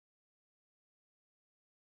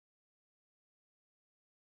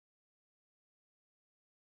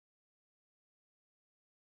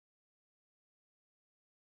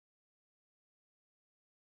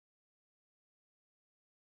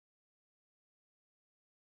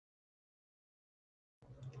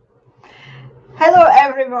Hello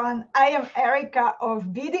everyone, I am Erika of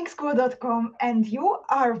Beadingschool.com and you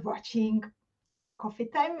are watching Coffee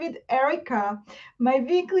Time with Erika, my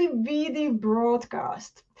weekly BD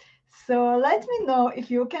broadcast. So let me know if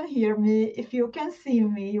you can hear me, if you can see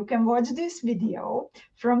me. You can watch this video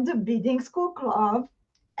from the Beadingschool Club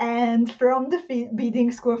and from the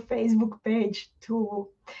Beadingschool Facebook page too.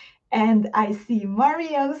 And I see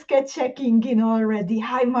Marianske checking in already.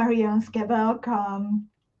 Hi Marianske, welcome.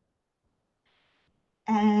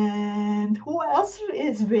 And who else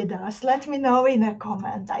is with us? Let me know in a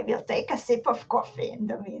comment. I will take a sip of coffee in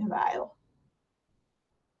the meanwhile.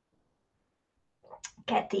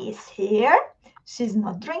 Kathy is here. She's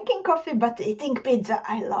not drinking coffee, but eating pizza.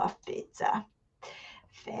 I love pizza.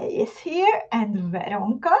 Faye is here, and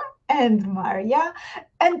Veronka, and Maria,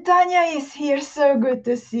 and Tanya is here. So good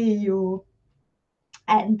to see you.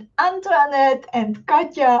 And Antoinette, and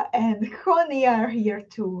Katja, and Connie are here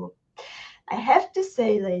too. I have to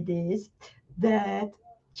say, ladies, that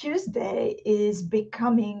Tuesday is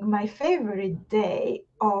becoming my favorite day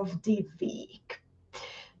of the week.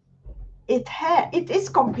 It is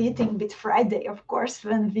competing with Friday, of course,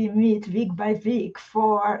 when we meet week by week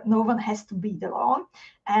for No One Has to Be Alone.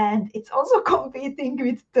 And it's also competing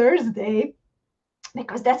with Thursday,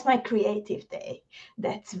 because that's my creative day.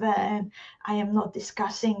 That's when I am not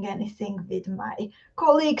discussing anything with my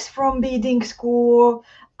colleagues from Beading School.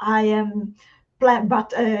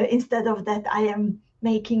 But instead of that, I am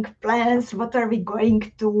making plans. What are we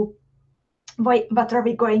going to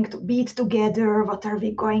beat together? What are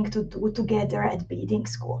we going to do together at Beading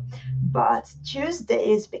School? But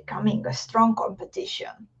Tuesday is becoming a strong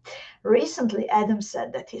competition. Recently, Adam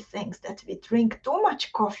said that he thinks that we drink too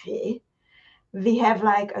much coffee. We have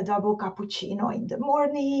like a double cappuccino in the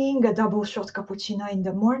morning, a double shot cappuccino in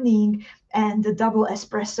the morning, and a double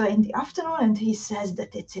espresso in the afternoon, and he says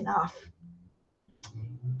that it's enough.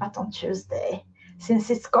 But on Tuesday, since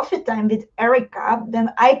it's coffee time with Erika,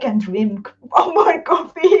 then I can drink one more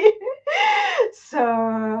coffee.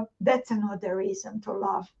 So that's another reason to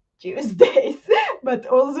love Tuesdays, but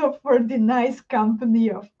also for the nice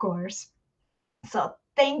company, of course. So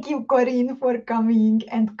thank you, Corinne, for coming.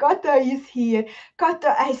 And Kata is here.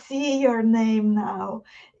 Kata, I see your name now.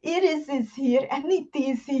 Iris is here, and Niti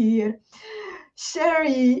is here.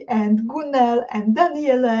 Sherry and Gunel and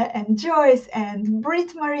Daniela and Joyce and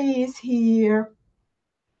Brit Marie is here.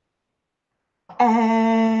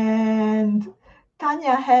 And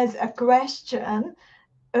Tanya has a question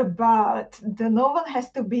about the No One Has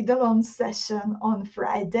to Be Alone session on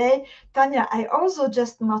Friday. Tanya, I also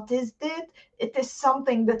just noticed it. It is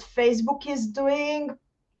something that Facebook is doing.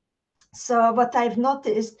 So what I've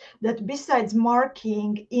noticed that besides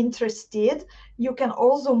marking interested, you can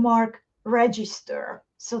also mark register.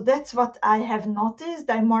 So that's what I have noticed.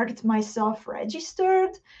 I marked myself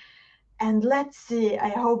registered. And let's see, I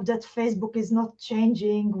hope that Facebook is not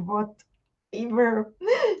changing what we were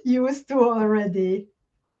used to already.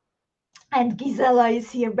 And Gisela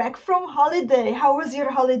is here, back from holiday. How was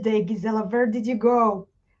your holiday, Gisela? Where did you go?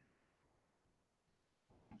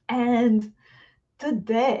 And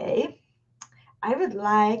today, I would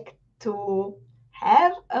like to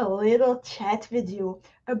have a little chat with you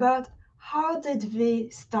about how did we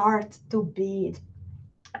start to bead.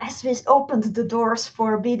 As we opened the doors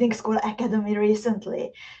for Beading School Academy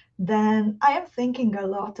recently, then I am thinking a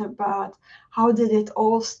lot about how did it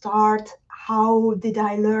all start? How did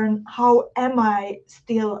I learn? How am I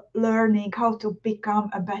still learning how to become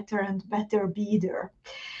a better and better beader?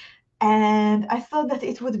 And I thought that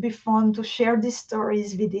it would be fun to share these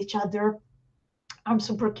stories with each other. I'm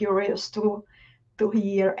super curious to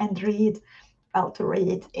hear and read, well, to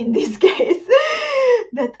read in this case,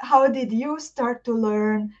 that how did you start to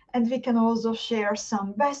learn? And we can also share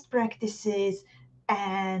some best practices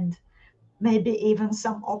and maybe even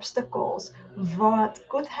some obstacles what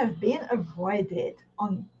could have been avoided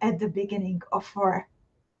at the beginning of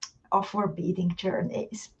our beading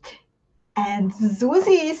journeys. And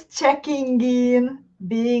Susie is checking in,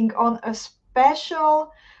 being on a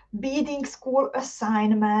special beading school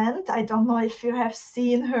assignment. I don't know if you have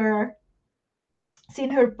seen her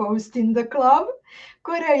post in the club.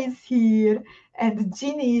 Cora is here, and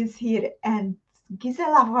Ginny is here, and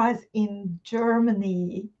Gisela was in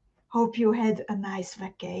Germany. Hope you had a nice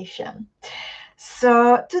vacation.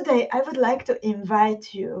 So today I would like to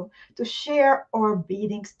invite you to share our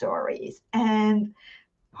beading stories and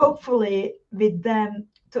hopefully with them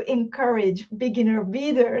to encourage beginner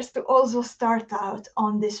beaders to also start out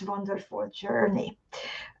on this wonderful journey.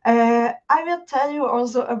 I will tell you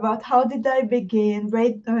also about how did I begin,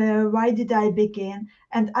 why did I begin,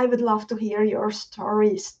 and I would love to hear your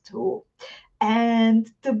stories too. And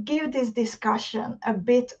to give this discussion a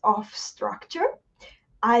bit of structure,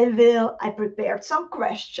 I prepared some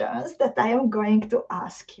questions that I am going to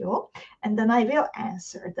ask you, and then I will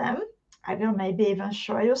answer them. I will maybe even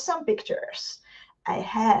show you some pictures. I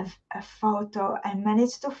have a photo. I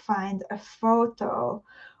managed to find a photo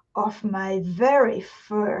of my very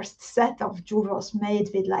first set of jewels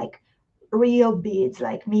made with like real beads,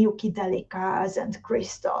 like Miyuki delicas and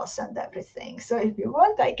crystals and everything. So if you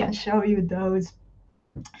want, I can show you those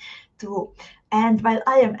too. And while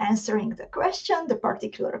I am answering the question, the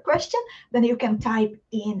particular question, then you can type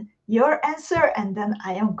in your answer, and then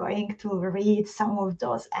I am going to read some of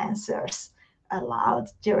those answers aloud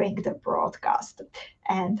during the broadcast.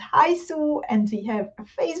 And hi, Sue, and we have a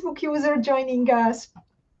Facebook user joining us.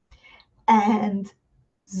 And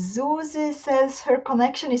Zuzi says her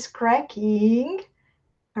connection is cracking.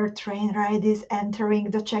 Her train ride is entering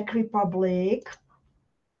the Czech Republic.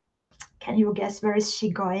 Can you guess where is she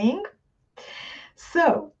going?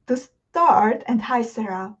 So to start, and hi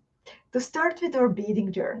Sarah, to start with our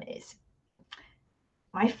beading journeys,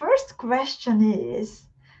 my first question is,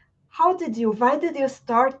 why did you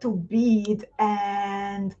start to bead,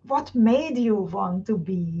 and what made you want to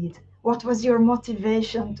bead? What was your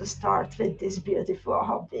motivation to start with this beautiful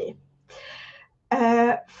hobby?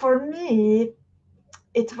 For me,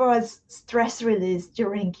 it was stress release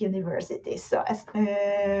during university. So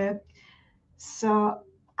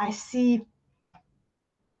I see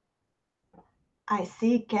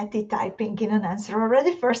Kathy typing in an answer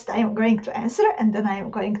already. First, I am going to answer, and then I am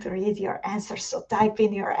going to read your answers. So type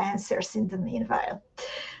in your answers in the meanwhile.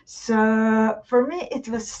 So for me, it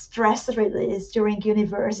was stress release during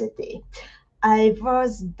university. I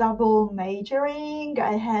was double majoring.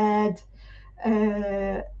 I had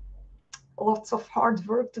lots of hard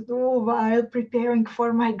work to do while preparing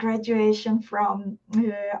for my graduation from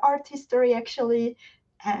art history, actually,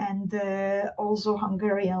 and also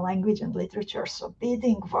Hungarian language and literature. So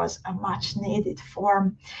beading was a much needed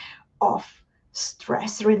form of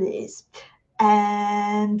stress release.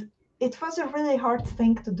 And it was a really hard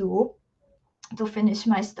thing to do, to finish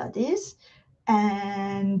my studies.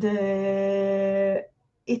 And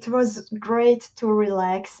it was great to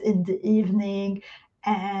relax in the evening.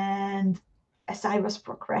 And as I was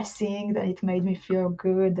progressing, then it made me feel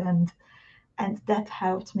good, and that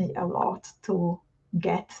helped me a lot to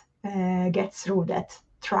get through that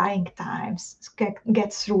trying times,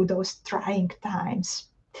 get through those trying times.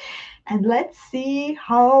 And let's see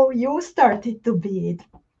how you started to bead.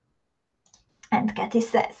 And Kathy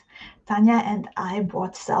says, Tanya and I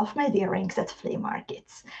bought self-made earrings at flea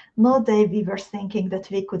markets. No day we were thinking that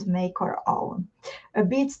we could make our own. A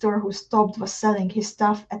bead store who stopped was selling his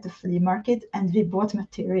stuff at the flea market, and we bought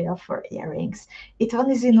material for earrings. It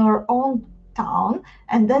was in our own town,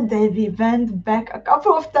 and that day we went back a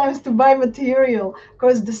couple of times to buy material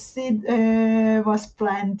because the seed was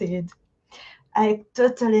planted. I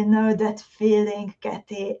totally know that feeling,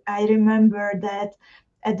 Kathy. I remember that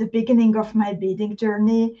at the beginning of my beading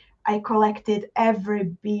journey, I collected every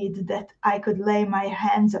bead that I could lay my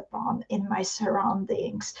hands upon in my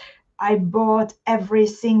surroundings. I bought every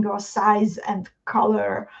single size and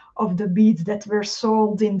color of the beads that were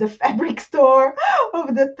sold in the fabric store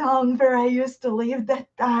of the town where I used to live that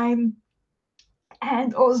time,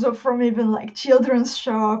 and also from even like children's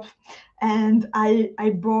shop. And I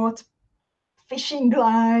bought fishing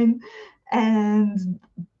line and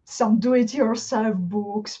some do-it-yourself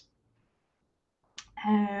books.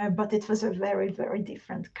 But it was a very, very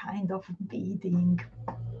different kind of beading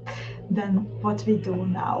than what we do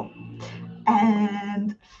now.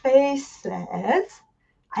 And Faye says,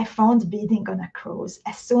 I found beading on a cruise.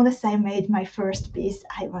 As soon as I made my first piece,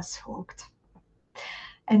 I was hooked.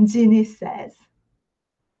 And Ginny says,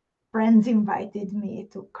 friends invited me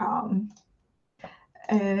to come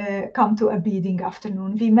to a beading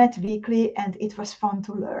afternoon. We met weekly, and it was fun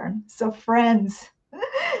to learn. So friends,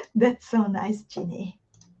 that's so nice, Ginny.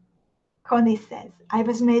 Connie says, I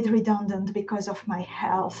was made redundant because of my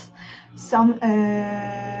health. So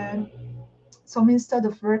instead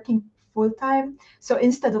of working full-time,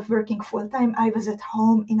 I was at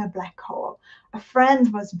home in a black hole. A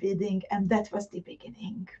friend was beading, and that was the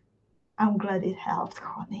beginning. I'm glad it helped,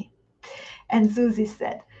 Connie. And Susie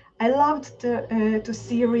said, I loved to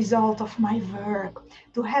see a result of my work,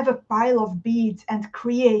 to have a pile of beads and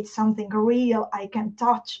create something real I can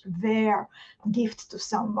touch, wear, gift to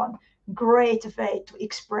someone. Great way to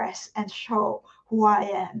express and show who I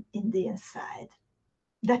am in the inside.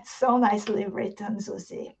 That's so nicely written,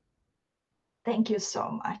 Susie. Thank you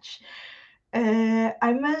so much.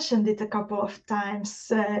 I mentioned it a couple of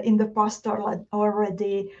times in the past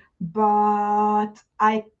already, but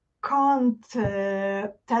I can't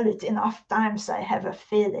tell it enough times. I have a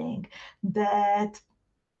feeling that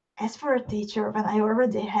as for a teacher, when I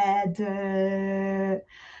already had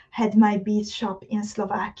my bead shop in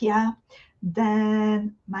Slovakia,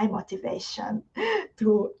 then my motivation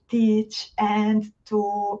to teach and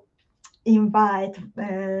to invite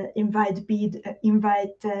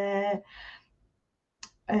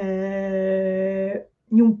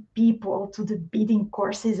new people to the beading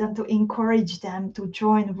courses and to encourage them to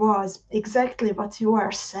join was exactly what you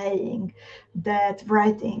are saying, that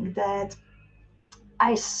writing that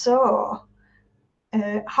I saw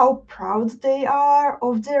how proud they are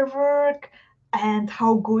of their work and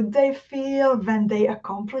how good they feel when they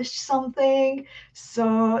accomplish something.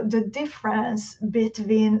 So the difference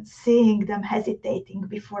between seeing them hesitating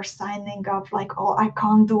before signing up, like, oh, I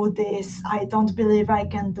can't do this, I don't believe I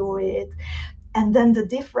can do it, and then the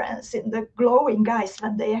difference in the glowing eyes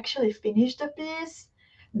when they actually finish the piece,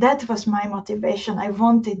 that was my motivation. I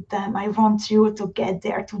wanted them, I want you to get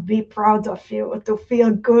there, to be proud of you, to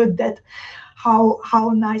feel good that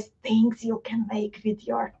how nice things you can make with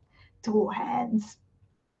your two hands.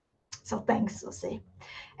 So thanks, Susie.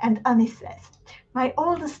 And Annie says, my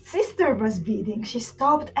oldest sister was beading. She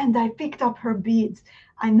stopped and I picked up her beads.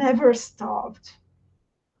 I never stopped.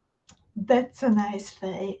 That's a nice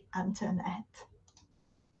way, Antoinette.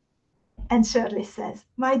 And Shirley says,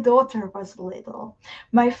 my daughter was little.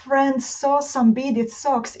 My friend saw some beaded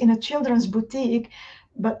socks in a children's boutique,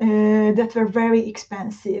 but that were very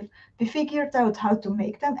expensive. We figured out how to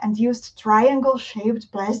make them and used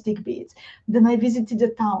triangle-shaped plastic beads. Then I visited a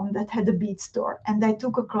town that had a bead store, and I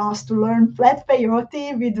took a class to learn flat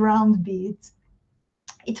peyote with round beads.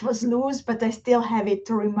 It was loose, but I still have it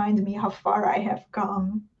to remind me how far I have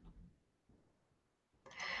come.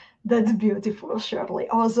 That's beautiful, Shirley.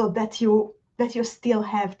 Also, that you still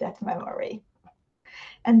have that memory.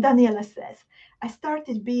 And Daniela says, I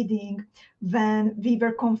started beading when we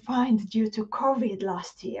were confined due to COVID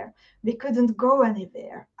last year. We couldn't go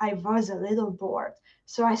anywhere. I was a little bored.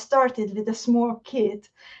 So I started with a small kit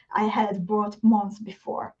I had bought months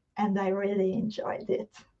before, and I really enjoyed it.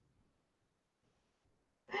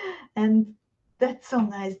 And that's so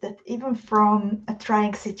nice that even from a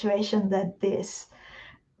trying situation that this,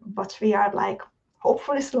 but we are like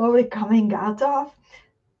hopefully slowly coming out of,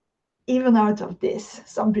 even out of this,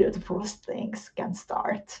 some beautiful things can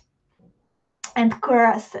start. And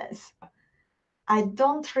Cora says, I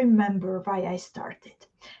don't remember why I started.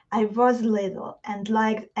 I was little and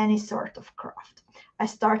liked any sort of craft. I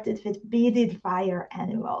started with beaded wire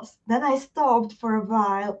animals. Then I stopped for a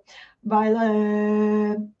while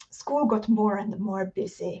school got more and more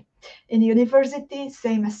busy. In university,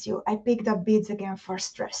 same as you, I picked up beads again for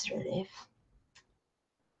stress relief.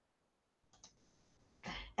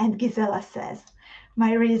 And Gisela says,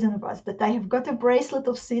 my reason was that I have got a bracelet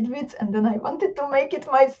of seed beads and then I wanted to make it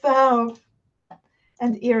myself.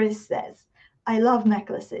 And Iris says, I love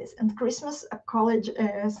necklaces. And Christmas, a college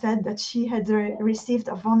said that she had received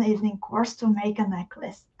a one evening course to make a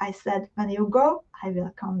necklace. I said, when you go, I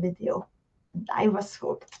will come with you. And I was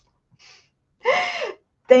hooked.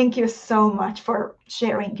 Thank you so much for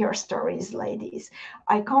sharing your stories, ladies.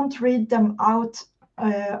 I can't read them out,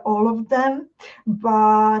 all of them,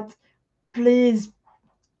 but please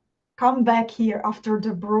come back here after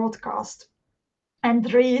the broadcast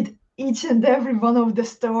and read each and every one of the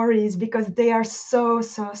stories because they are so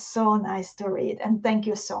nice to read. And thank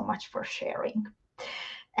you so much for sharing.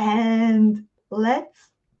 And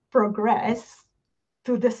let's progress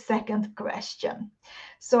to the second question.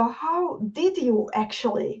 So how did you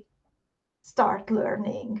actually start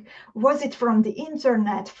learning? Was it from the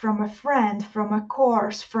internet, from a friend, from a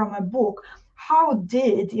course, from a book? How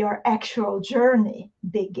did your actual journey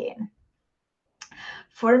begin?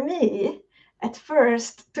 For me, at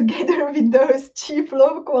first, together with those cheap,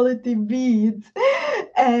 low quality beads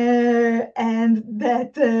and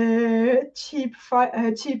that cheap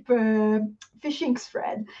fishing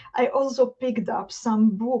thread, I also picked up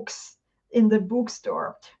some books in the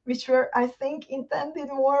bookstore, which were, I think, intended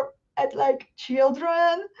more at like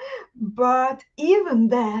children, but even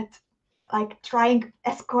that, like trying,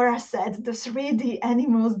 as Cora said, the 3D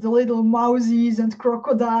animals, the little mousies and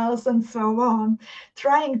crocodiles and so on,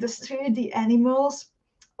 trying the 3D animals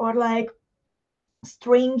or like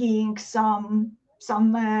stringing some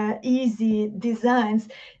easy designs,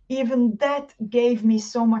 even that gave me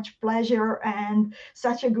so much pleasure and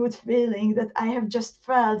such a good feeling that I have just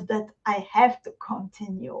felt that I have to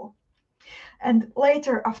continue. And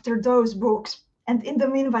later, after those books, And in the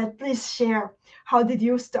meanwhile, please share, how did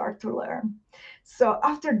you start to learn? So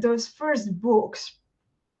after those first books,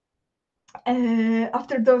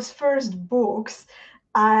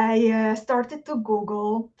 I started to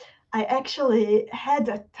Google. I actually had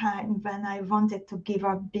a time when I wanted to give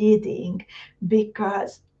up beading,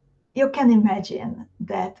 because you can imagine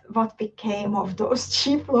that what became of those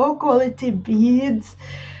cheap, low quality beads.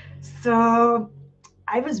 So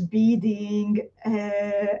I was beading.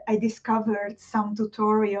 I discovered some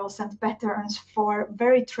tutorials and patterns for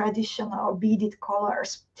very traditional beaded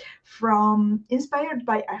collars, from inspired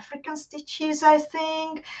by African stitches, I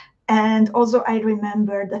think. And also, I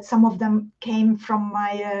remember that some of them came from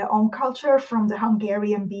my own culture, from the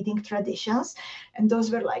Hungarian beading traditions. And those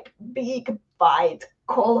were like big, wide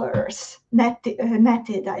collars,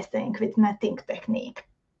 netted, I think, with netting technique.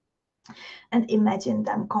 And imagine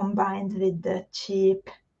them combined with the cheap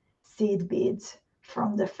seed beads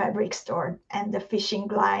from the fabric store and the fishing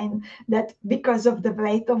line, that because of the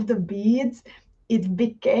weight of the beads, it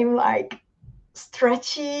became like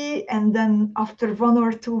stretchy. And then after one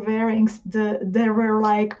or two wearings, there were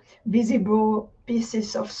like visible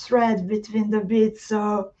pieces of thread between the beads.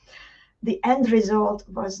 So the end result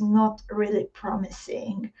was not really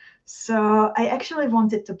promising. So I actually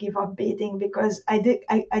wanted to give up beading, because I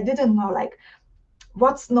didn't know, like,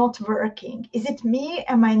 what's not working. Is it me?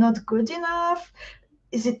 Am I not good enough?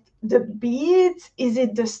 Is it the beads? Is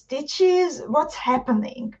it the stitches? What's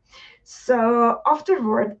happening? So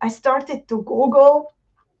afterward, I started to Google,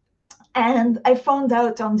 and I found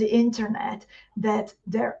out on the internet that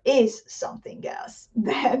there is something else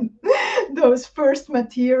than those first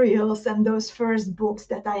materials and those first books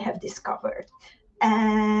that I have discovered.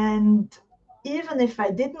 And even if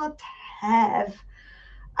I did not have,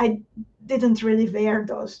 I didn't really wear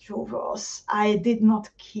those jewels. I did not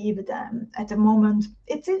keep them at the moment.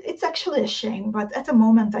 It's actually a shame, but at the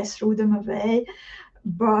moment I threw them away,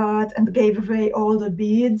 and gave away all the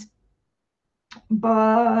beads.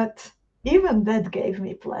 But even that gave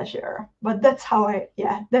me pleasure. But that's how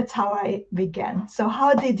I began. So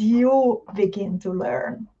how did you begin to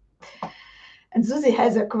learn? And Susie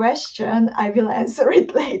has a question. I will answer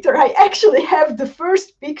it later. I actually have the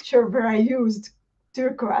first picture where I used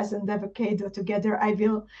turquoise and avocado together. I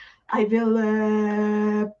will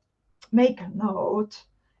make a note,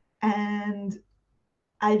 and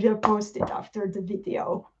I will post it after the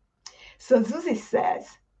video. So Susie says,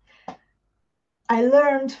 I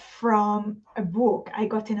learned from a book I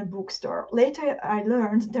got in a bookstore. Later, I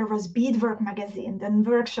learned there was Beadwork magazine, then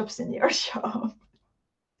workshops in your shop.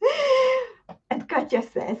 And Katja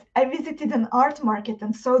says, I visited an art market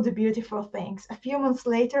and saw the beautiful things. A few months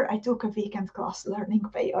later, I took a weekend class learning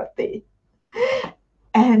peyote.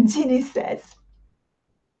 And Ginny says,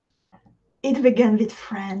 it began with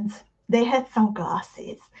friends. They had some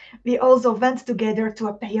classes. We also went together to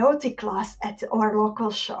a peyote class at our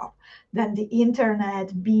local shop. Then the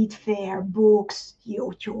internet, bead fair, books,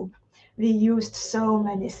 YouTube. We used so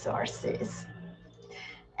many sources.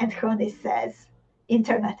 And Honey says,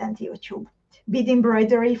 internet and YouTube. Bead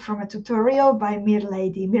embroidery from a tutorial by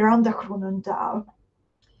Lady Miranda Grunendahl.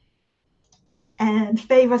 And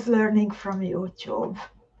Faye was learning from YouTube.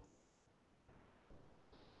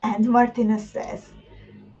 And Martina says,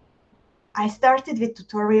 I started with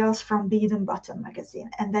tutorials from Bead and Button magazine,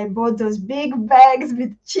 and I bought those big bags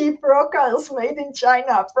with cheap rocals made in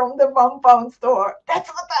China from the 1 pound store. That's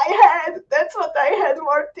what I had. That's what I had,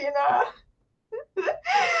 Martina.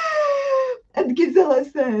 And Gisela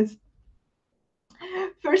says,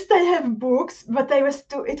 first I have books, but it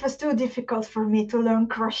was too difficult for me to learn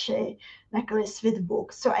crochet necklace with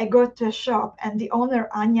books. So I go to a shop, and the owner,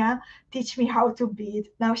 Anya, teach me how to bead.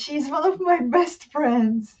 Now she's one of my best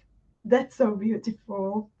friends. That's so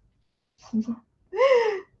beautiful.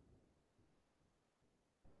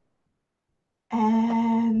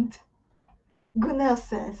 And Gunnar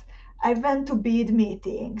says, I went to bead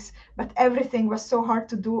meetings, but everything was so hard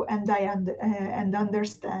to do and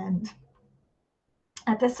understand.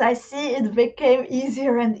 And as I see, it became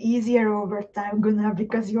easier and easier over time, Gunnar,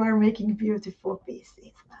 because you are making beautiful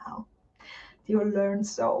pieces now. You learn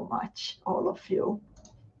so much, all of you.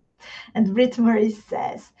 And Brit Marie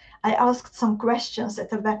says, I asked some questions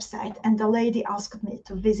at a website, and the lady asked me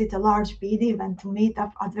to visit a large bead event to meet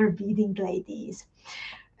up other beading ladies.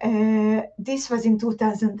 This was in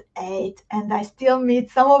 2008, and I still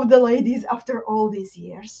meet some of the ladies after all these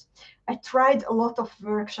years. I tried a lot of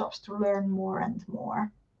workshops to learn more and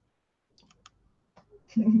more.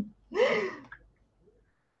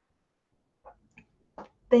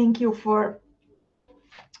 Thank you for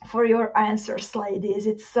your answers, ladies.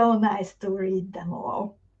 It's so nice to read them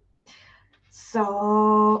all.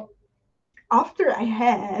 So after I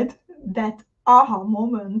had that aha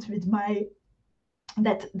moment with my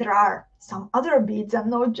that there are some other beads and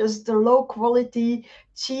not just the low quality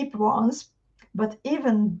cheap ones, but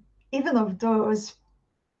even of those,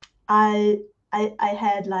 I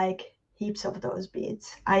had like heaps of those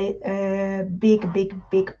beads. I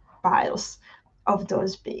big piles of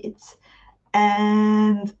those beads,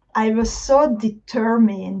 and I was so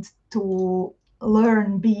determined to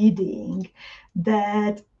learn beading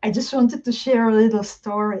that I just wanted to share a little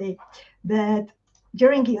story that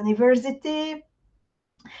during university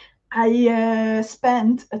I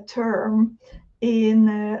spent a term in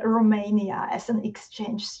Romania as an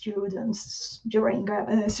exchange student during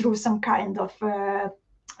through some kind of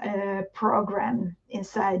program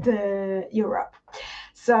inside Europe.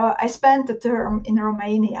 So I spent a term in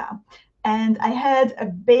Romania, and I had a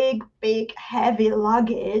big, heavy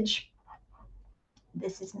luggage.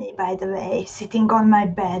 This is me, by the way, sitting on my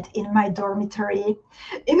bed in my dormitory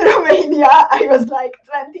in Romania. I was like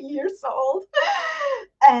 20 years old.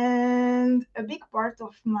 And a big part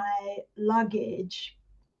of my luggage,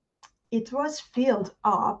 it was filled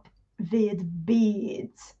up with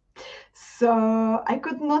beads. So I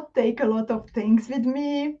could not take a lot of things with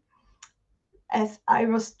me as I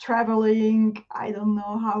was traveling, I don't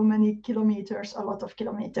know how many kilometers, a lot of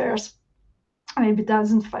kilometers, maybe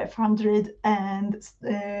 1,500, and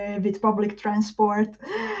with public transport.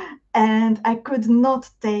 And I could not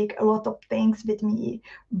take a lot of things with me,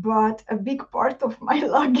 but a big part of my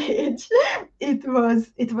luggage, it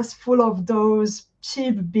was full of those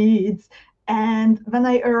cheap beads. And when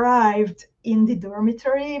I arrived in the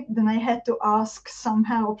dormitory, then I had to ask some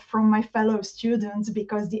help from my fellow students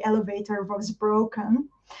because the elevator was broken.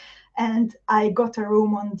 And I got a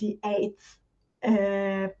room on the eighth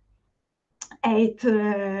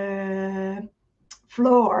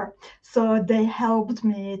floor. So they helped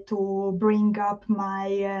me to bring up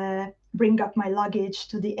my luggage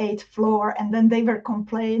to the eighth floor, and then they were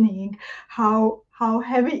complaining how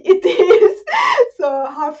heavy it is. So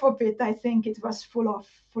half of it, I think, it was full of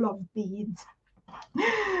beads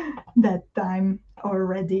that time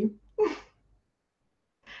already.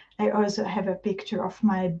 I also have a picture of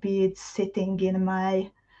my beads sitting in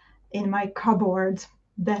my cupboard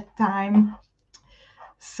that time.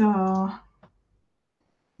 So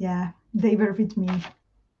yeah, they were with me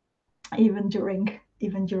even during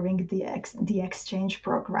the exchange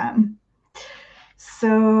program.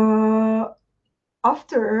 So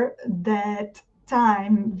after that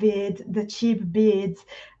time with the cheap beads,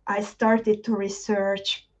 I started to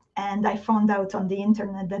research, and I found out on the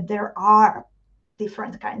internet that there are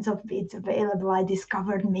different kinds of beads available. I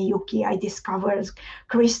discovered Miyuki, I discovered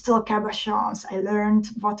crystal cabochons. I learned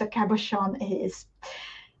what a cabochon is.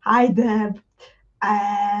 Hi, Deb.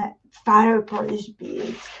 Fire polished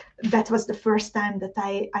beads. That was the first time that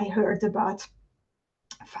I heard about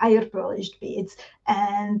fire polished beads,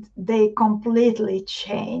 and they completely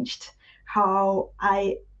changed how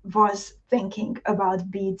I was thinking about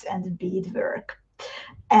beads and beadwork.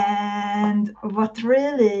 And what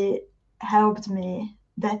really helped me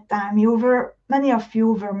that time, many of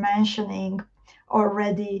you were mentioning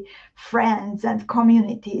already friends and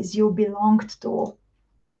communities you belonged to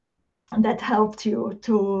that helped you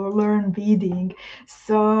to learn beading.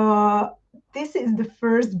 So this is the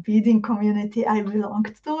first beading community I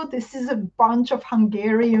belonged to. This is a bunch of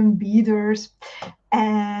Hungarian beaders,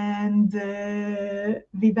 and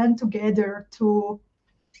we went together to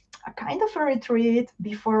a kind of a retreat.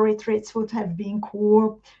 Before, retreats would have been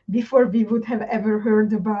cool, before we would have ever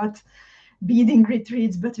heard about beading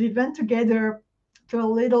retreats, but we went together to a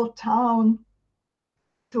little town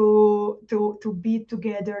to be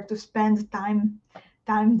together, to spend time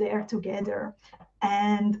there together,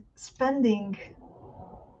 and spending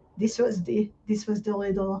this was the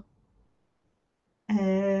little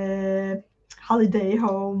holiday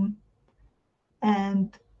home.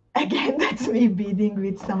 And again, that's me beading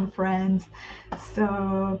with some friends.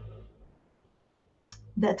 So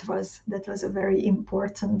that was a very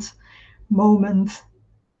important moment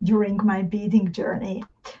during my beading journey.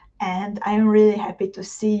 And I'm really happy to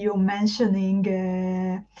see you mentioning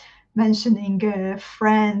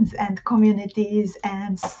friends and communities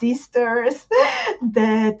and sisters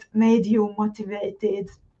that made you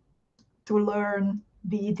motivated to learn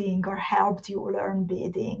beading or helped you learn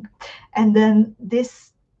beading. And then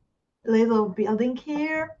this little building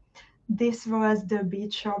here, this was the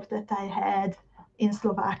bead shop that I had in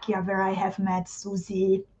Slovakia, where I have met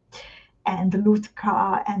Susie and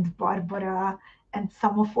Lutka and Barbara and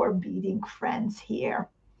some of our beading friends here.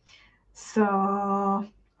 So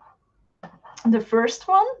the first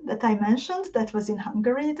one that I mentioned, that was in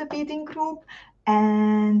Hungary, the beading group,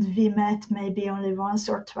 and we met maybe only once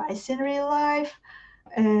or twice in real life,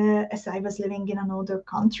 as I was living in another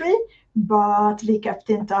country, but we kept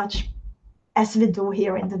in touch as we do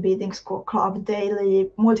here in the Beadingschool Club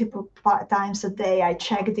daily, multiple times a day. I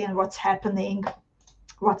checked in what's happening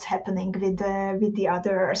with the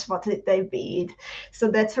others, what did they bead.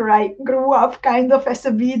 So that's where I grew up kind of as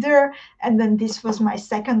a beader. And then this was my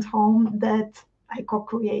second home that I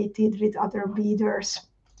co-created with other beaders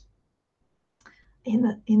in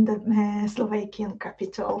the Slovakian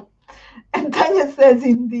capital. And Tanya says,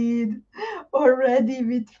 indeed, already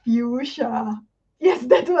with fuchsia. Yes,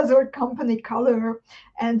 that was our company color.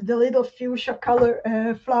 And the little fuchsia color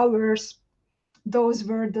flowers, those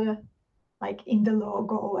were the, like in the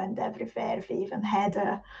logo and everywhere. We even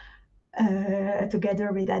had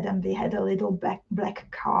together with Adam, we had a little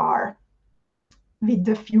black car with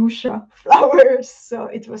the fuchsia flowers. So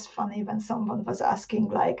it was funny when someone was asking,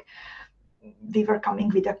 like, we were coming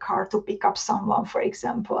with a car to pick up someone, for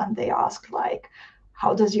example, and they asked, like,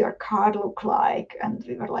 how does your car look like? And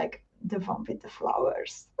we were like, the one with the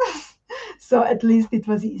flowers. So at least it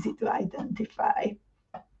was easy to identify.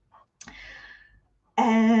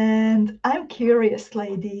 And I'm curious,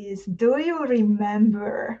 ladies, do you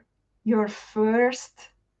remember your first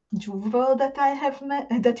jewel that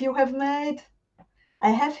you have made? I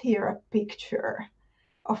have here a picture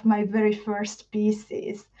of my very first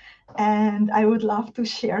pieces, and I would love to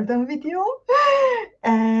share them with you.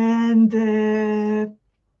 And do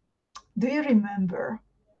you remember,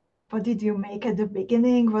 what did you make at the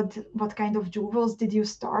beginning? What kind of jewels did you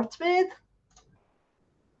start with?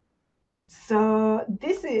 So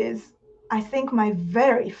this is, I think, my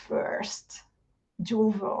very first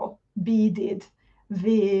jewel beaded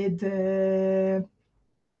with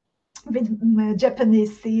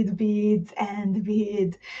Japanese seed beads and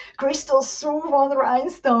with crystal swan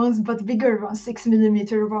rhinestones, but bigger ones,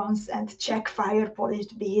 6mm ones, and Czech fire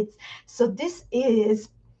polished beads. So this is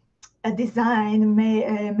a design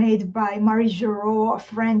made by Marie Giraud, a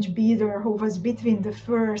French beader who was between the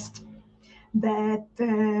first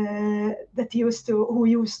who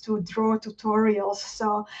used to draw tutorials.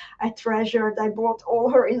 So I bought all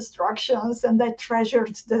her instructions and I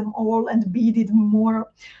treasured them all and beaded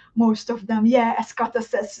most of them. Yeah, as Kata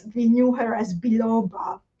says, we knew her as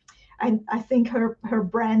Biloba. I think her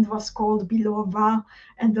brand was called Bilova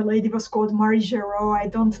and the lady was called Marie Giraud. I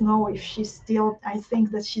don't know if she's still, I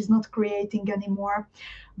think that she's not creating anymore,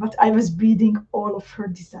 but I was beading all of her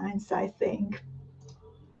designs, I think.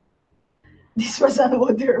 This was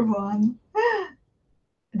another one.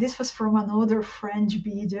 This was from another French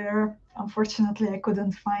beader. Unfortunately, I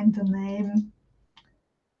couldn't find the name.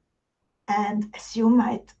 And as you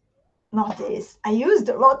might notice, I used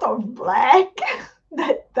a lot of black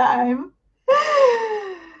that time.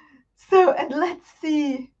 So, and let's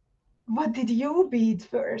see, what did you bead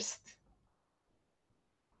first?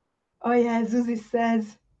 Oh yeah, Susie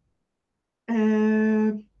says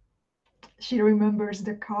she remembers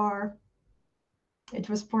the car. It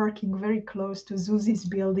was parking very close to Susie's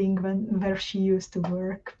building where she used to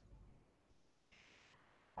work.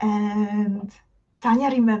 And Tanya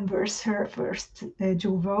remembers her first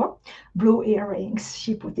jewel, blue earrings.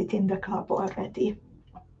 She put it in the club already.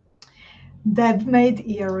 Deb made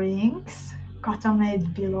earrings. Kata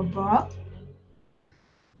made biloba.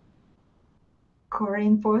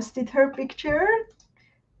 Corinne posted her picture.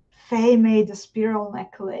 Faye made a spiral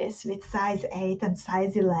necklace with size 8 and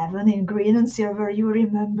size 11 in green and silver. You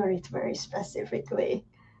remember it very specifically.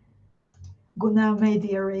 Guna made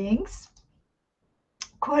earrings.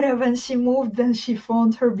 Cora, when she moved, then she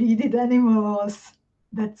found her beaded animals.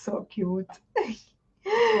 That's so cute.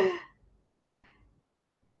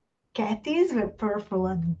 Kathy's were purple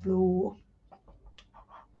and blue.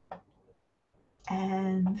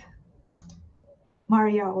 And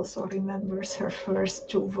Maria also remembers her first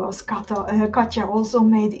jewels. Katja also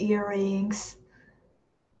made earrings.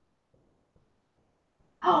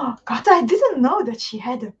 Oh, Katja, I didn't know that she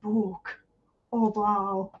had a book. Oh,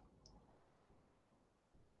 wow.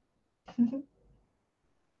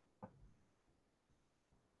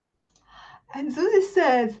 And Susie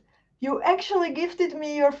says, you actually gifted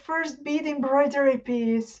me your first bead embroidery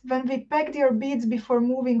piece when we packed your beads before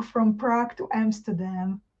moving from Prague to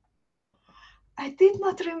Amsterdam. I did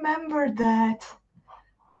not remember that.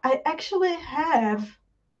 I actually have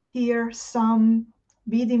here some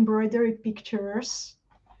bead embroidery pictures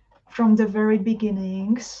from the very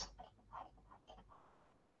beginnings.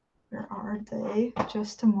 Where are they?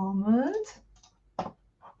 Just a moment.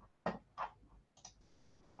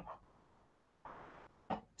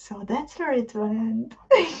 So that's where it went.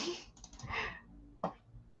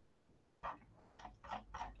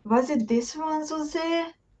 Was it this one, Susie?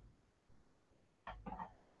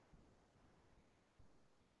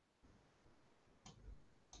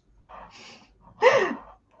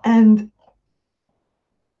 And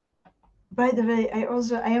by the way, I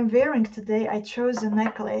am wearing today, I chose a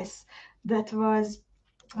necklace that was,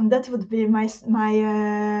 and that would be my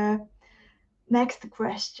next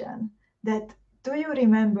question. That, do you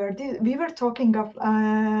remember, we were talking of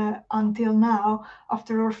until now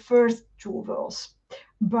after our first jewels,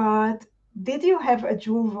 but did you have a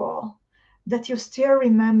jewel that you still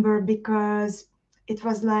remember because it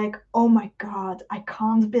was like, oh my God, I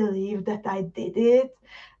can't believe that I did it,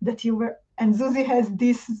 that you were, and Susie has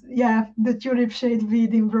this, yeah, the tulip shade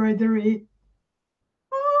bead embroidery.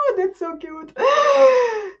 Oh, that's so cute.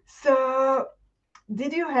 So do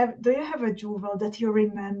you have a jewel that you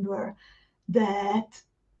remember that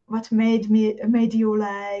what made you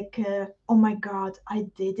like, oh my God, I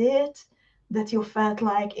did it, that you felt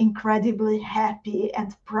like incredibly happy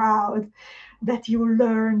and proud that you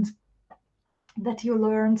learned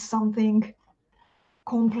something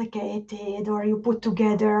complicated, or you put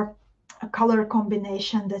together a color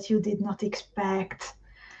combination that you did not expect?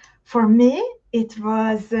 For me, it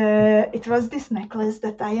was this necklace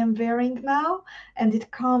that I am wearing now, and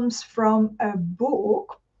it comes from a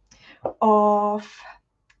book of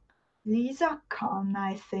Lisa Kahn,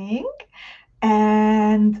 I think,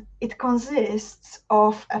 and it consists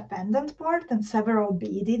of a pendant part and several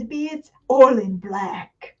beaded beads, all in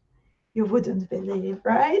black. You wouldn't believe,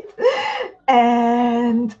 right?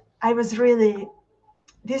 And I was really,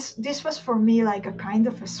 this was for me like a kind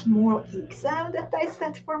of a small exam that I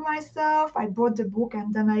set for myself. I bought the book,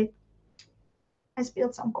 and then I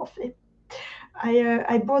spilled some coffee.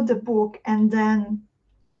 I bought the book, and then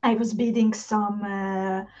I was beading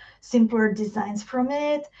some simpler designs from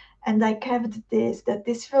it, and I kept this, that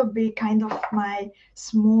this will be kind of my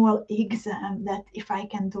small exam, that if I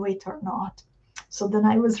can do it or not. So then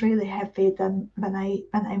I was really happy then when I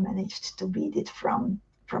managed to bead it from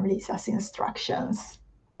Lisa's instructions.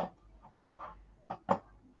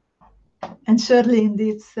 And Shirley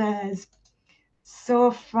indeed says,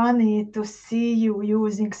 so funny to see you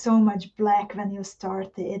using so much black when you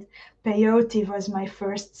started. Peyote was my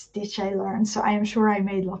first stitch I learned, so I am sure I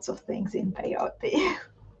made lots of things in peyote.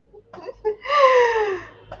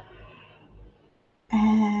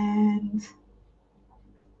 And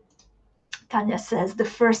Tanya says, the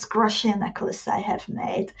first crochet necklace I have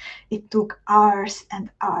made, it took hours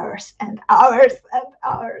and hours and hours and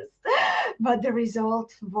hours, but the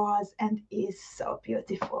result was and is so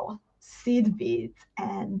beautiful. Seed beads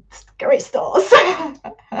and crystals.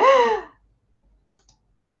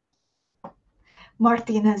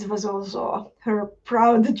 Martinez was also, her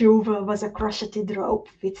proud jewel was a crocheted rope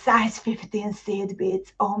with size 15 seed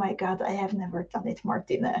beads. Oh my God, I have never done it,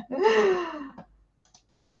 Martinez.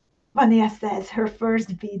 Vania says her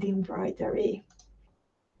first bead embroidery.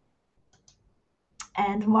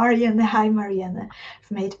 And Marianne, hi Marianne,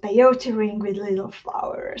 made peyote ring with little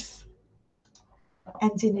flowers.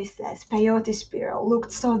 And Ginny says, peyote spiral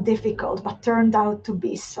looked so difficult, but turned out to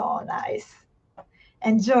be so nice.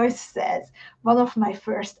 And Joyce says, one of my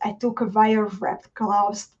first, I took a wire-wrapped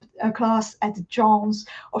class at John's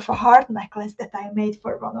of a heart necklace that I made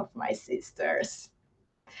for one of my sisters.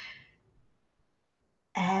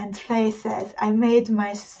 And Faye says, I made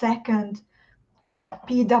my second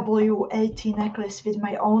PW80 necklace with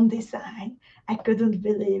my own design. I couldn't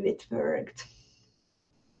believe it worked.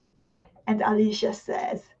 And Alicia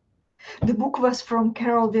says, the book was from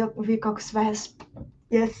Carol Wilcox-West.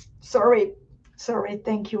 Yes, sorry,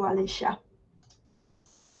 thank you, Alicia.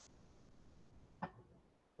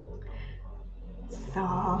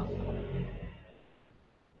 So,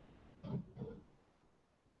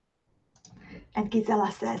 and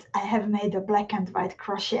Gisela says, I have made a black and white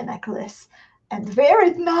crochet necklace and wear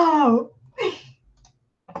it now.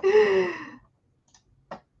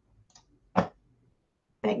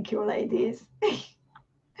 Thank you, ladies.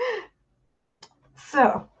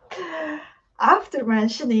 So, after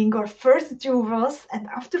mentioning our first jewels and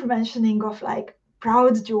after mentioning of like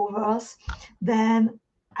proud jewels, then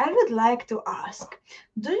I would like to ask,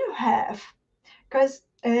 do you have, because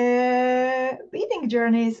reading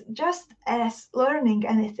journeys, just as learning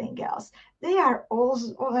anything else, they are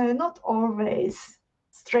also not always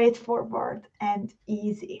straightforward and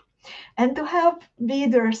easy. And to help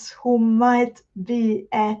beaders who might be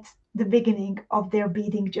at the beginning of their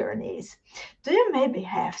beading journeys, do you maybe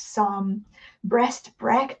have some best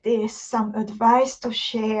practice, some advice to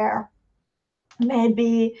share,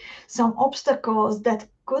 maybe some obstacles that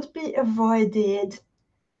could be avoided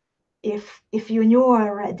if you knew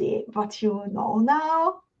already what you know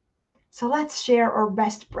now. So let's share our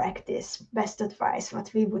best practice, best advice,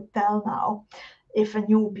 what we would tell now if a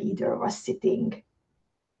new beader was sitting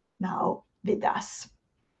now with us.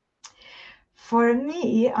 For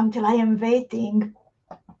me, until I am waiting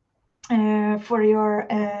for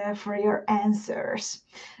your answers,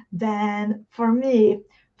 then for me,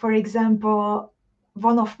 for example,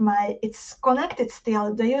 one of my, it's connected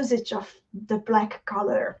still, the usage of the black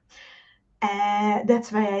color.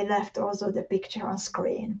 That's why I left also the picture on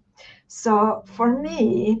screen. So for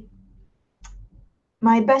me,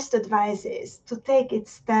 my best advice is to take it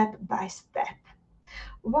step by step.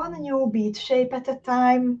 One new bead shape at a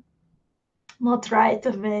time, not right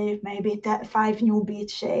away, maybe 5 new bead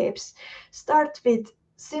shapes. Start with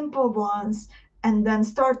simple ones and then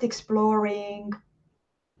start exploring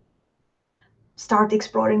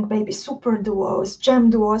maybe super duos, gem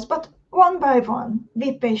duos, but one by one.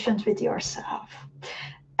 Be patient with yourself.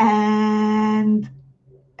 And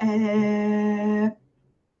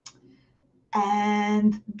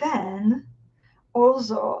then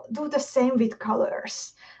also do the same with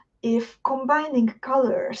colors. If combining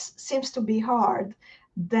colors seems to be hard,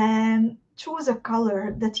 then choose a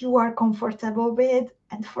color that you are comfortable with.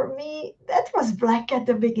 And for me, that was black at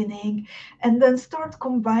the beginning. And then start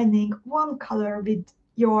combining one color with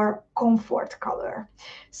your comfort color.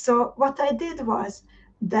 So what I did was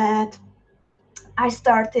that I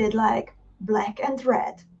started like black and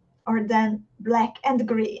red, or then black and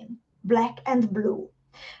green, black and blue.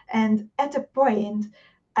 And at a point,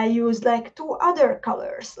 I used like 2 other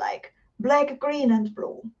colors, like black, green, and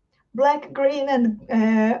blue, black, green, and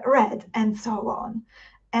red, and so on.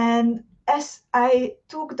 And as I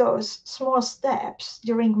took those small steps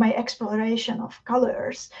during my exploration of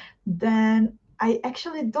colors, then I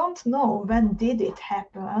actually don't know when did it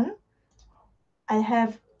happen. I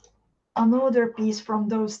have another piece from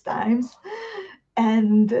those times,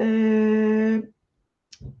 and then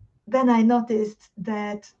I noticed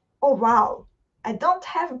that, oh wow, I don't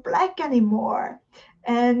have black anymore.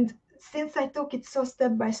 And since I took it so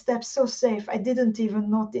step by step, so safe, I didn't even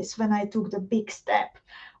notice when I took the big step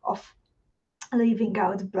of leaving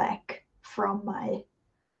out black from my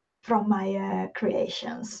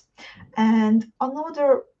creations. And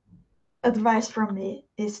another advice from me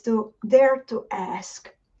is to dare to ask,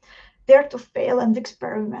 dare to fail and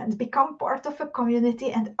experiment. Become part of a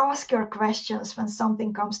community and ask your questions when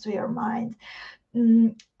something comes to your mind.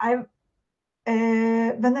 When I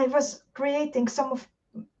was creating some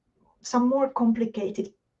more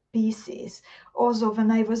complicated pieces, also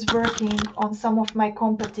when I was working on some of my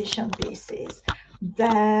competition pieces,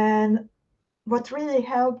 then what really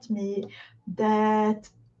helped me, that,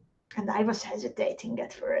 and I was hesitating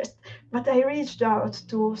at first, but I reached out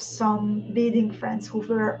to some beading friends who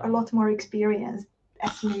were a lot more experienced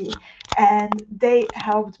as me, and they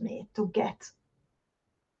helped me to get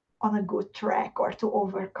on a good track or to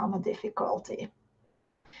overcome a difficulty.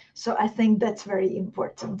 So I think that's very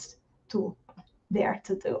important to dare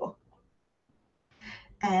to do.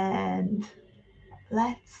 And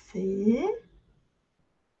let's see.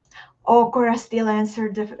 Oh, Cora still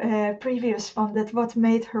answered the previous one, that what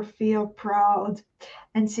made her feel proud.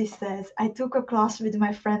 And she says, I took a class with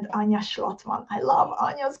my friend Anja Schlottman. I love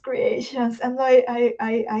Anja's creations, and I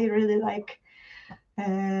really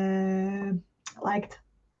liked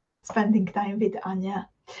spending time with Anja.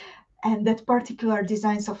 And that particular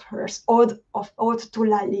designs of hers, Ode to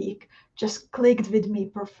Lalique, just clicked with me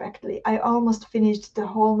perfectly. I almost finished the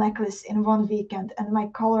whole necklace in one weekend, and my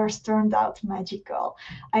colors turned out magical.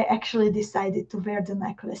 I actually decided to wear the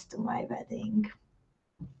necklace to my wedding.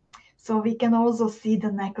 So we can also see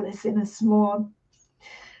the necklace in a small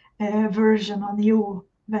version on you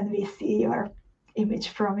when we see your image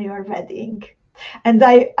from your wedding. And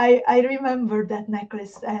I remember that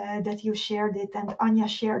necklace that you shared it, and Anja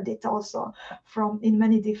shared it also in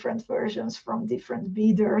many different versions from different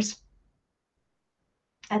beaders.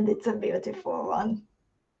 And it's a beautiful one.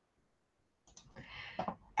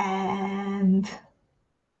 And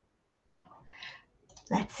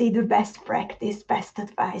let's see the best practice, best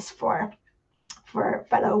advice for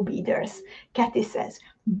fellow beaders. Kathy says,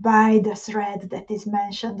 buy the thread that is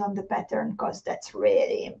mentioned on the pattern, because that's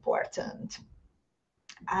really important.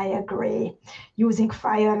 I agree. Using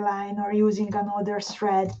Fireline or using another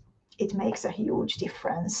thread, it makes a huge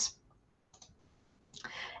difference.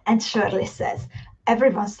 And Shirley says,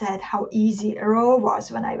 everyone said how easy a row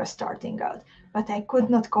was when I was starting out, but I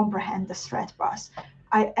could not comprehend the thread pass.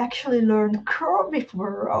 I actually learned curl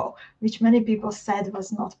before row, which many people said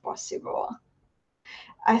was not possible.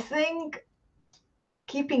 I think,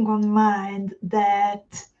 keeping on mind that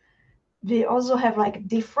we also have like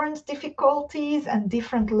different difficulties and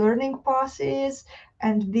different learning paths,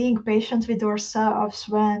 and being patient with ourselves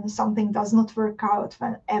when something does not work out,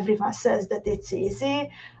 when everyone says that it's easy,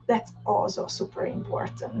 that's also super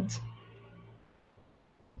important.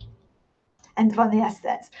 And Vanya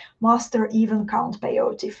says, master even count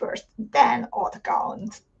peyote first, then odd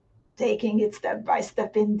count, taking it step by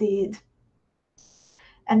step indeed.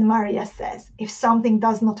 And Maria says, if something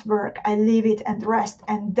does not work, I leave it and rest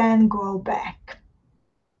and then go back.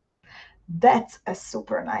 That's a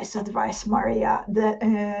super nice advice, Maria.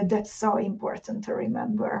 That's so important to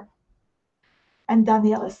remember. And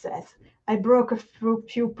Daniela says, I broke a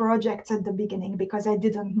few projects at the beginning because I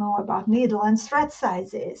didn't know about needle and thread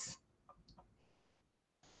sizes.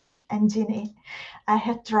 And Ginny, I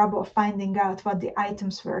had trouble finding out what the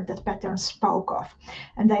items were that patterns spoke of.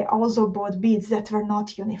 And I also bought beads that were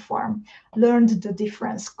not uniform. Learned the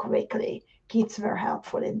difference quickly. Kids were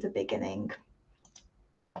helpful in the beginning.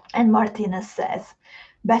 And Martinez says,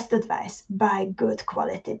 best advice, buy good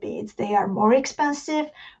quality beads. They are more expensive,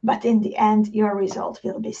 but in the end, your result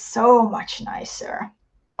will be so much nicer.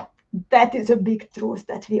 That is a big truth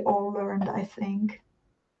that we all learned, I think.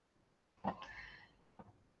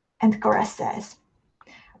 And Cora says,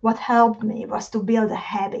 what helped me was to build a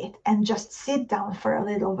habit and just sit down for a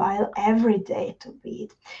little while every day to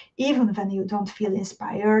bead. Even when you don't feel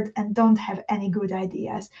inspired and don't have any good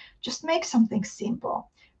ideas, just make something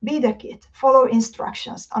simple. Bead a kit, follow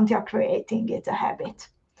instructions until creating it a habit.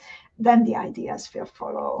 Then the ideas will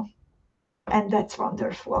follow. And that's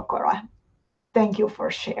wonderful, Cora. Thank you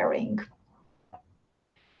for sharing.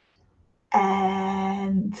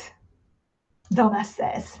 And Donna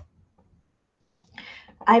says,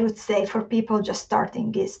 I would say for people just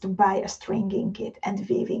starting is to buy a stringing kit and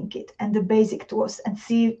weaving kit and the basic tools and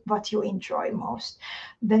see what you enjoy most.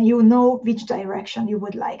 Then you know which direction you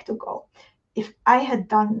would like to go. If I had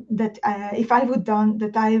done that,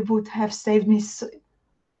 I would have saved me.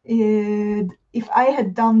 If I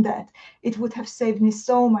had done that, it would have saved me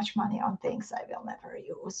so much money on things I will never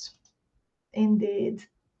use. Indeed,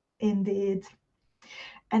 indeed.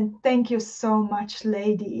 And thank you so much,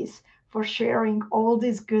 ladies, for sharing all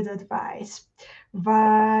this good advice.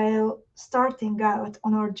 While starting out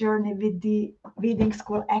on our journey with the Beading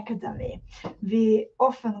School Academy, we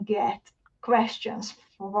often get questions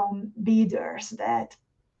from beaders that,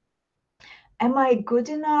 am I good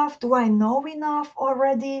enough? Do I know enough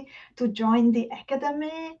already to join the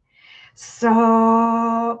academy?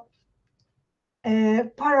 So,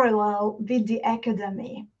 parallel with the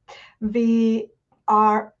academy, we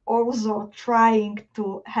are also trying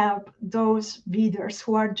to help those beaders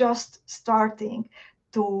who are just starting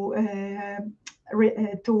to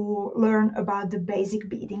learn about the basic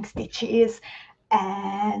beading stitches.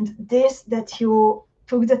 And this, that you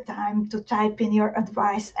took the time to type in your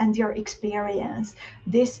advice and your experience,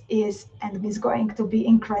 this is and is going to be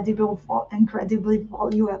incredibly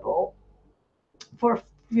valuable for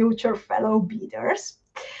future fellow beaders.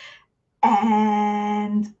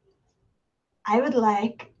 And I would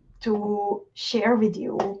like to share with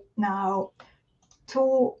you now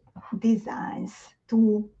two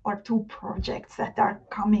two projects that are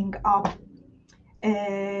coming up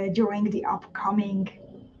during the upcoming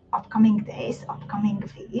days, upcoming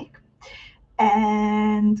week.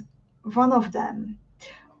 And one of them,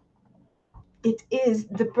 it is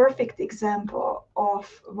the perfect example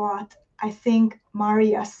of what I think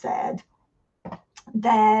Maria said,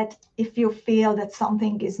 that if you feel that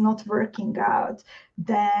something is not working out,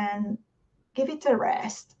 then give it a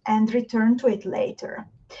rest and return to it later.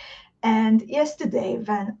 And yesterday,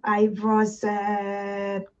 when I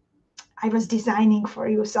was designing for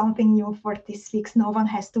you something new for this week's No One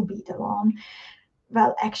Has to Bead Alone.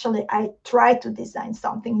 Well, actually, I tried to design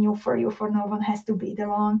something new for you for No One Has to Bead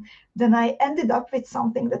Alone. Then I ended up with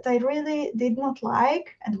something that I really did not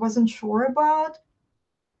like and wasn't sure about.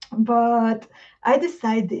 But I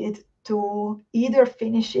decided to either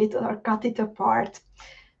finish it or cut it apart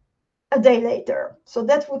a day later. So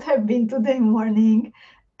that would have been today morning.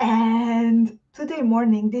 And today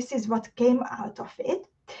morning, this is what came out of it.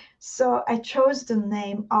 So I chose the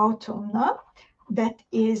name Autumna, that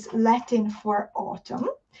is Latin for autumn.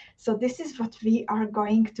 So this is what we are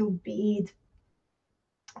going to bead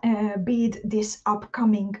this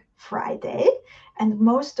upcoming Friday. And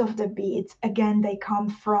most of the beads, again, they come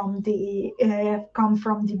from the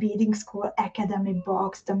Beading School Academy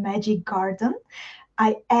box, the Magic Garden.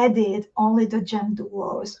 I added only the gem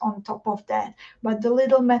duos on top of that, but the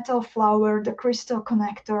little metal flower, the crystal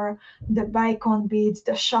connector, the bicon beads,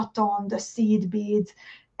 the chaton, the seed beads,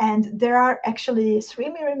 And there are actually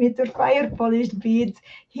 3mm fire polished beads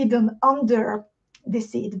hidden under the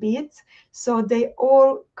seed beads. So they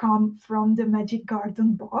all come from the Magic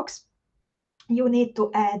Garden box. You need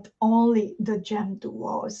to add only the gem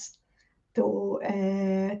duos to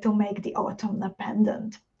make the autumn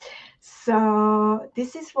pendant. So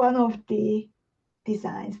this is one of the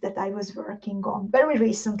designs that I was working on very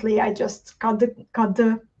recently. I just cut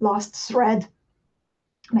the last thread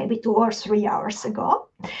maybe 2 or 3 hours ago.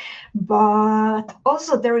 But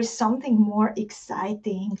also there is something more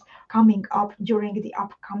exciting coming up during the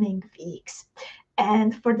upcoming weeks.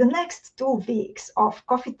 And for the next 2 weeks of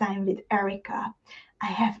Coffee Time with Erika, I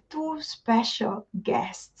have 2 special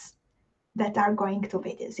guests that are going to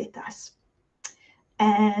visit us.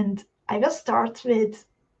 And I will start with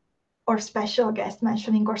our special guest,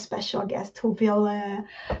 mentioning our special guest who will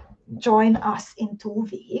join us in 2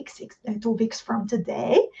 weeks, 2 weeks from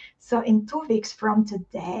today. So in 2 weeks from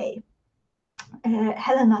today,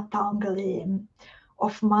 Helena Tanglin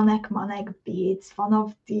of 𝐍𝐻𝐋𝐋𝐿 Beads, one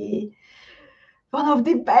of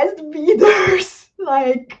the best beaders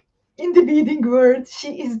like in the beading world.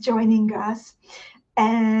 She is joining us,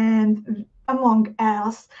 and among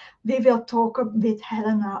else, we will talk with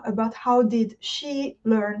Helena about how did she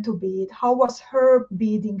learn to bead, how was her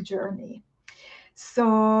beading journey.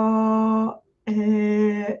 So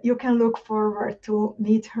you can look forward to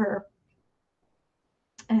meet her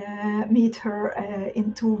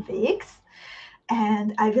in 2 weeks.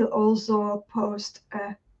 And I will also post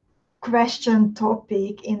a question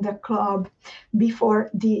topic in the club before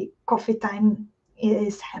the coffee time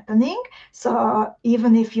is happening. So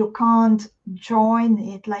even if you can't join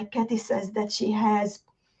it, like Kathy says that she has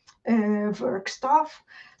work stuff,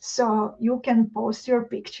 so you can post your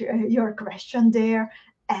picture, your question there,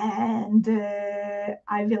 and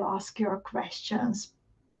I will ask your questions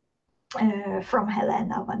from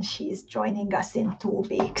Helena when she is joining us in 2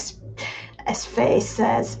 weeks. As Faye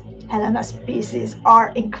says, Helena's pieces are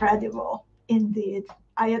incredible indeed.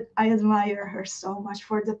 I admire her so much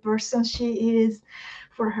for the person she is,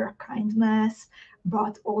 for her kindness,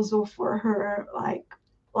 but also for her like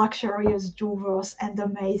luxurious jewels and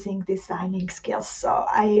amazing designing skills. So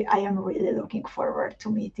I am really looking forward to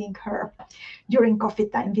meeting her during Coffee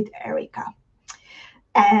Time with Erika.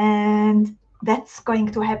 And that's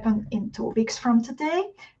going to happen in 2 weeks from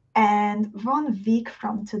today. And 1 week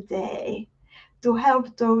from today, to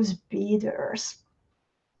help those beaders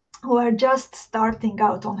who are just starting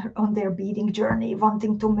out on their beading journey,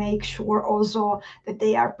 wanting to make sure also that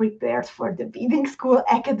they are prepared for the Beading School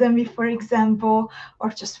Academy, for example, or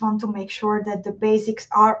just want to make sure that the basics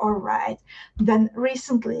are all right. Then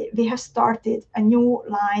recently we have started a new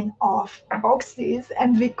line of boxes,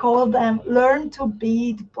 and we call them Learn to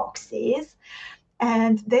Bead boxes.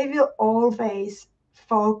 And they will always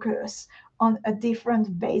focus on a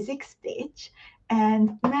different basic stitch.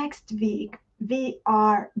 And next week, we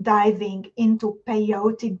are diving into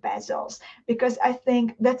peyote bezels, because I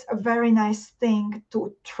think that's a very nice thing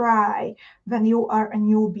to try when you are a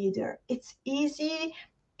new beader. It's easy.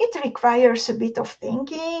 It requires a bit of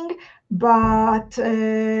thinking, but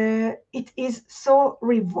it is so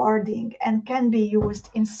rewarding and can be used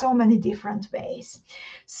in so many different ways.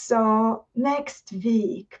 So next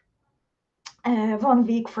week, 1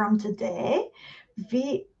 week from today,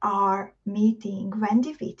 we are meeting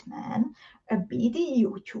Wendy Whitman, a BD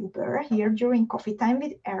YouTuber, here during Coffee Time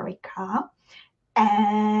with Erika.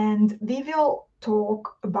 And we will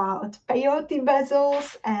talk about peyote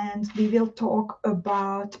bezels, and we will talk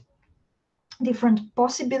about different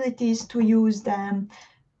possibilities to use them.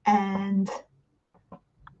 And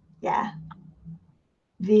yeah,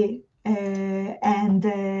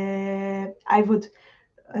 I would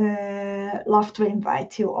love to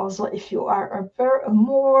invite you also, if you are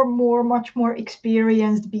much more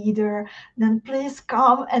experienced beader, then please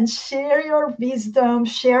come and share your wisdom,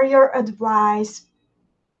 share your advice.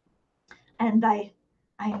 And I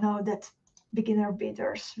know that beginner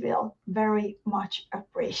beaders will very much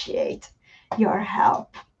appreciate your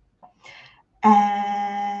help.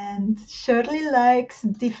 And Shirley likes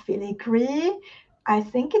the filigree. I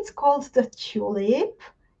think it's called the tulip.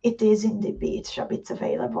 It is in the bead shop. It's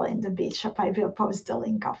available in the bead shop. I will post the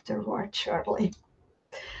link afterward, Shirley.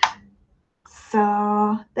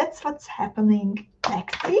 So that's what's happening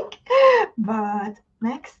next week. But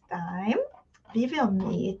next time, we will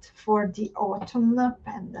meet for the autumn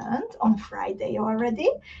pendant on Friday already.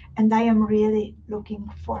 And I am really looking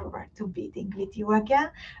forward to beading with you again.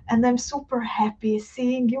 And I'm super happy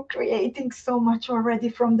seeing you creating so much already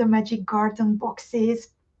from the Magic Garden boxes,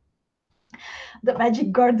 the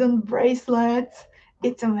Magic Garden bracelets,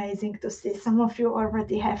 It's amazing to see. Some of you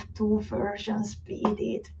already have 2 versions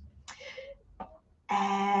beaded.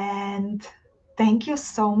 And thank you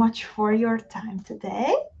so much for your time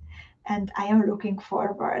today. And I am looking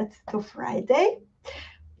forward to Friday.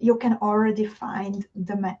 You can already find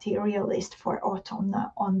the material list for autumn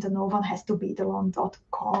on the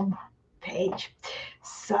no1has-to-be-alone.com page.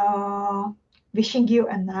 So wishing you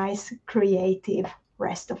a nice creative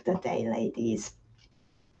rest of the day, ladies.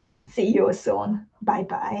 See you soon. Bye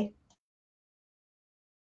bye.